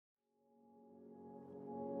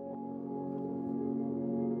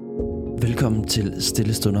Velkommen til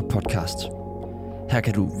Stillestunder podcast. Her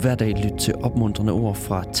kan du hver dag lytte til opmuntrende ord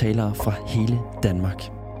fra talere fra hele Danmark.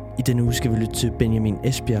 I denne uge skal vi lytte til Benjamin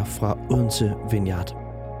Esbjerg fra Odense Vineyard.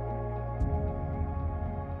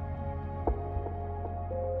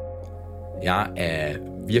 Jeg er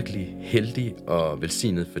virkelig heldig og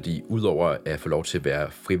velsignet, fordi udover at få lov til at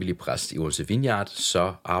være frivillig præst i Odense Vineyard,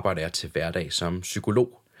 så arbejder jeg til hverdag som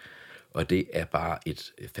psykolog. Og det er bare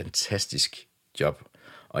et fantastisk job.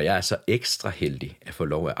 Og jeg er så ekstra heldig at få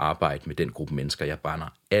lov at arbejde med den gruppe mennesker, jeg brænder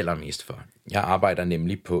allermest for. Jeg arbejder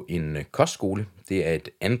nemlig på en kostskole. Det er et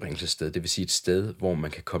anbringelsessted, det vil sige et sted, hvor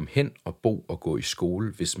man kan komme hen og bo og gå i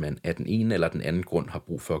skole, hvis man af den ene eller den anden grund har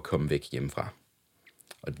brug for at komme væk hjemmefra.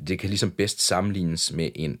 Og det kan ligesom bedst sammenlignes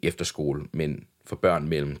med en efterskole, men for børn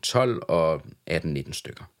mellem 12 og 18-19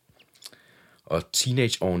 stykker. Og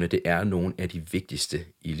teenageårene, det er nogle af de vigtigste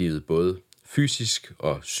i livet, både fysisk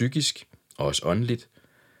og psykisk, og også åndeligt.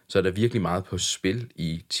 Så er der virkelig meget på spil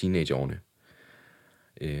i teenageårene.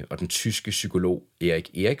 Og den tyske psykolog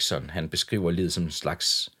Erik Erikson, han beskriver livet som en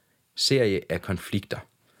slags serie af konflikter,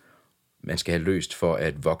 man skal have løst for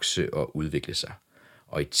at vokse og udvikle sig.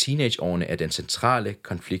 Og i teenageårene er den centrale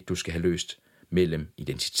konflikt, du skal have løst, mellem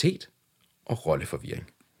identitet og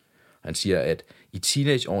rolleforvirring. Han siger, at i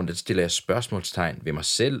teenageårene stiller jeg spørgsmålstegn ved mig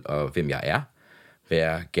selv og hvem jeg er, hvad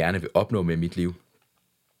jeg gerne vil opnå med mit liv.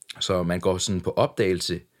 Så man går sådan på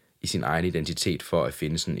opdagelse i sin egen identitet for at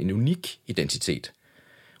finde sådan en unik identitet.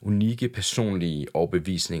 Unikke personlige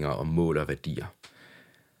overbevisninger og mål og værdier.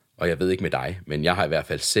 Og jeg ved ikke med dig, men jeg har i hvert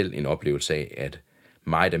fald selv en oplevelse af, at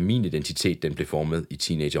meget af min identitet, den blev formet i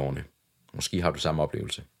teenageårene. Måske har du samme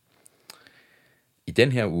oplevelse. I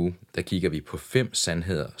den her uge, der kigger vi på 5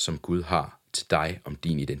 sandheder, som Gud har til dig om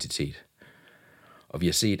din identitet. Og vi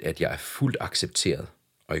har set, at jeg er fuldt accepteret.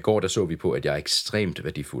 Og i går, der så vi på, at jeg er ekstremt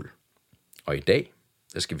værdifuld. Og i dag,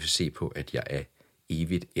 der skal vi se på, at jeg er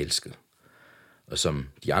evigt elsket. Og som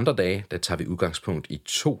de andre dage, der tager vi udgangspunkt i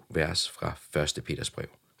 2 vers fra 1. Peters brev,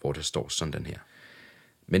 hvor der står sådan her.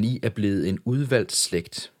 Men I er blevet en udvalgt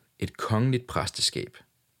slægt, et kongeligt præsteskab,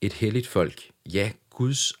 et helligt folk, ja,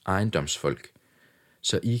 Guds ejendomsfolk,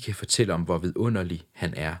 så I kan fortælle om, hvor vidunderlig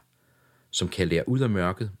han er, som kalder jer ud af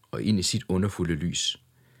mørket og ind i sit underfulde lys.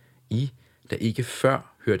 I, der ikke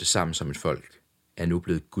før hørte sammen som et folk, er nu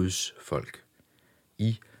blevet Guds folk.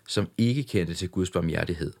 I, som ikke kendte til Guds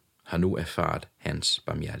barmhjertighed, har nu erfaret hans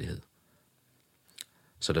barmhjertighed.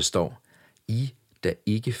 Så der står, I, der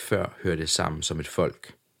ikke før hørte sammen som et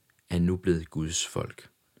folk, er nu blevet Guds folk.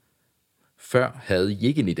 Før havde I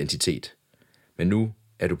ikke en identitet, men nu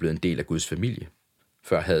er du blevet en del af Guds familie.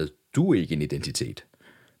 Før havde du ikke en identitet,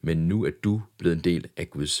 men nu er du blevet en del af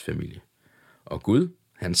Guds familie. Og Gud,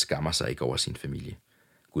 han skammer sig ikke over sin familie.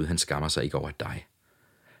 Gud, han skammer sig ikke over dig.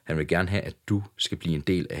 Han vil gerne have, at du skal blive en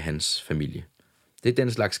del af hans familie. Det er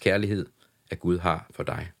den slags kærlighed, at Gud har for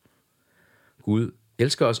dig. Gud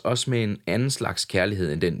elsker os også med en anden slags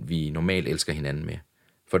kærlighed, end den vi normalt elsker hinanden med.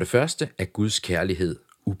 For det første er Guds kærlighed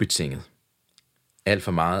ubetinget. Alt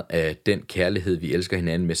for meget af den kærlighed, vi elsker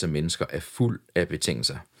hinanden med som mennesker, er fuld af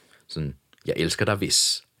betingelser. Sådan, jeg elsker dig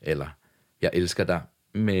hvis, eller jeg elsker dig,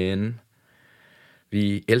 men.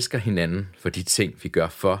 Vi elsker hinanden for de ting, vi gør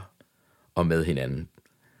for og med hinanden.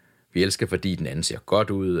 Vi elsker, fordi den anden ser godt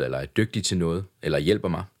ud, eller er dygtig til noget, eller hjælper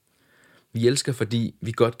mig. Vi elsker, fordi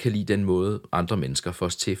vi godt kan lide den måde, andre mennesker får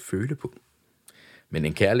os til at føle på. Men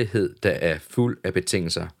en kærlighed, der er fuld af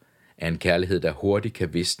betingelser, er en kærlighed, der hurtigt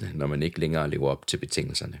kan visne, når man ikke længere lever op til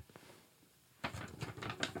betingelserne.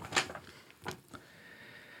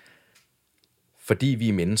 Fordi vi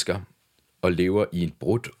er mennesker og lever i en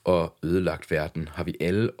brudt og ødelagt verden, har vi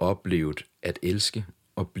alle oplevet at elske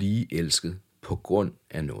og blive elsket på grund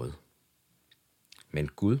af noget. Men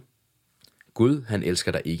Gud, han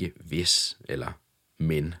elsker dig ikke hvis eller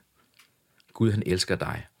men. Gud, han elsker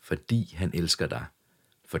dig, fordi han elsker dig,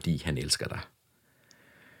 fordi han elsker dig.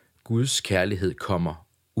 Guds kærlighed kommer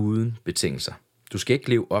uden betingelser. Du skal ikke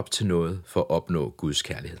leve op til noget for at opnå Guds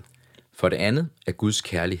kærlighed. For det andet er Guds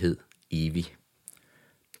kærlighed evig.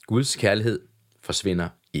 Guds kærlighed forsvinder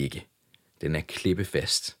ikke. Den er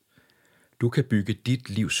klippefast. Du kan bygge dit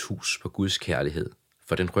livs hus på Guds kærlighed,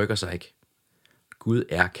 for den rykker sig ikke. Gud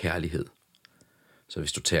er kærlighed. Så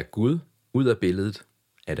hvis du tager Gud ud af billedet,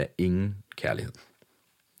 er der ingen kærlighed.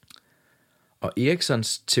 Og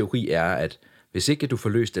Eriksons teori er, at hvis ikke du får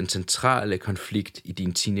løst den centrale konflikt i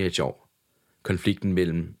dine teenageår, konflikten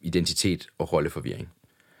mellem identitet og rolleforvirring,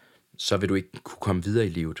 så vil du ikke kunne komme videre i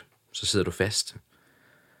livet. Så sidder du fast.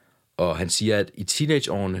 Og han siger, at i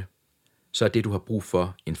teenageårene, så er det, du har brug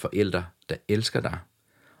for, en forælder, der elsker dig,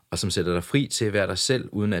 og som sætter dig fri til at være dig selv,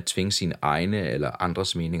 uden at tvinge sine egne eller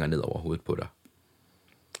andres meninger ned over hovedet på dig.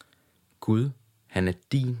 Gud, han er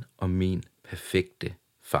din og min perfekte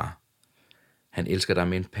far. Han elsker dig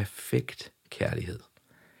med en perfekt kærlighed.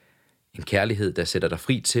 En kærlighed, der sætter dig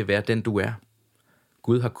fri til at være den, du er.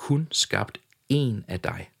 Gud har kun skabt én af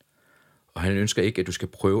dig, og han ønsker ikke, at du skal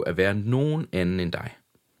prøve at være nogen anden end dig.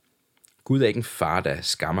 Gud er ikke en far, der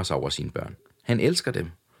skammer sig over sine børn. Han elsker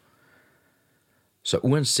dem. Så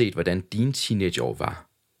uanset hvordan dine teenageår var,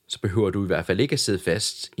 så behøver du i hvert fald ikke at sidde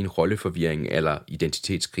fast i en rolleforvirring eller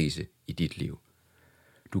identitetskrise i dit liv.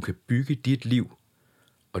 Du kan bygge dit liv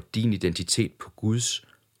og din identitet på Guds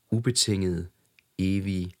ubetingede,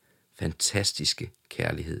 evige, fantastiske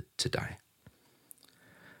kærlighed til dig.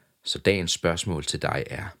 Så dagens spørgsmål til dig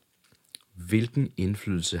er: hvilken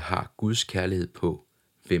indflydelse har Guds kærlighed på,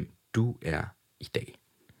 hvem du er i dag?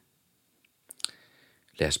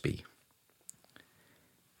 Lad os bede.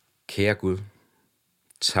 Kære Gud,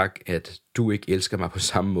 tak at du ikke elsker mig på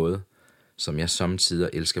samme måde, som jeg sommetider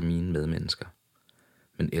elsker mine medmennesker,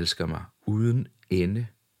 men elsker mig uden ende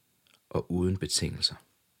og uden betingelser.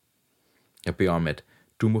 Jeg beder om, at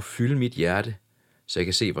du må fylde mit hjerte, så jeg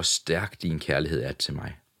kan se, hvor stærk din kærlighed er til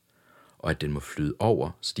mig, og at den må flyde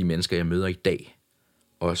over, så de mennesker, jeg møder i dag,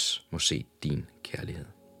 også må se din kærlighed.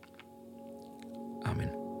 Amen.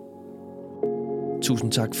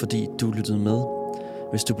 Tusind tak, fordi du lyttede med.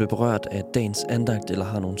 Hvis du blev berørt af dagens andagt eller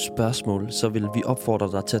har nogle spørgsmål, så vil vi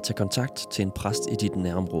opfordre dig til at tage kontakt til en præst i dit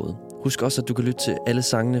nærområde. Husk også, at du kan lytte til alle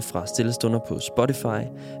sangene fra Stille Stunder på Spotify,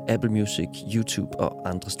 Apple Music, YouTube og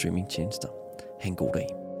andre streamingtjenester. Ha' en god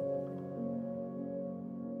dag.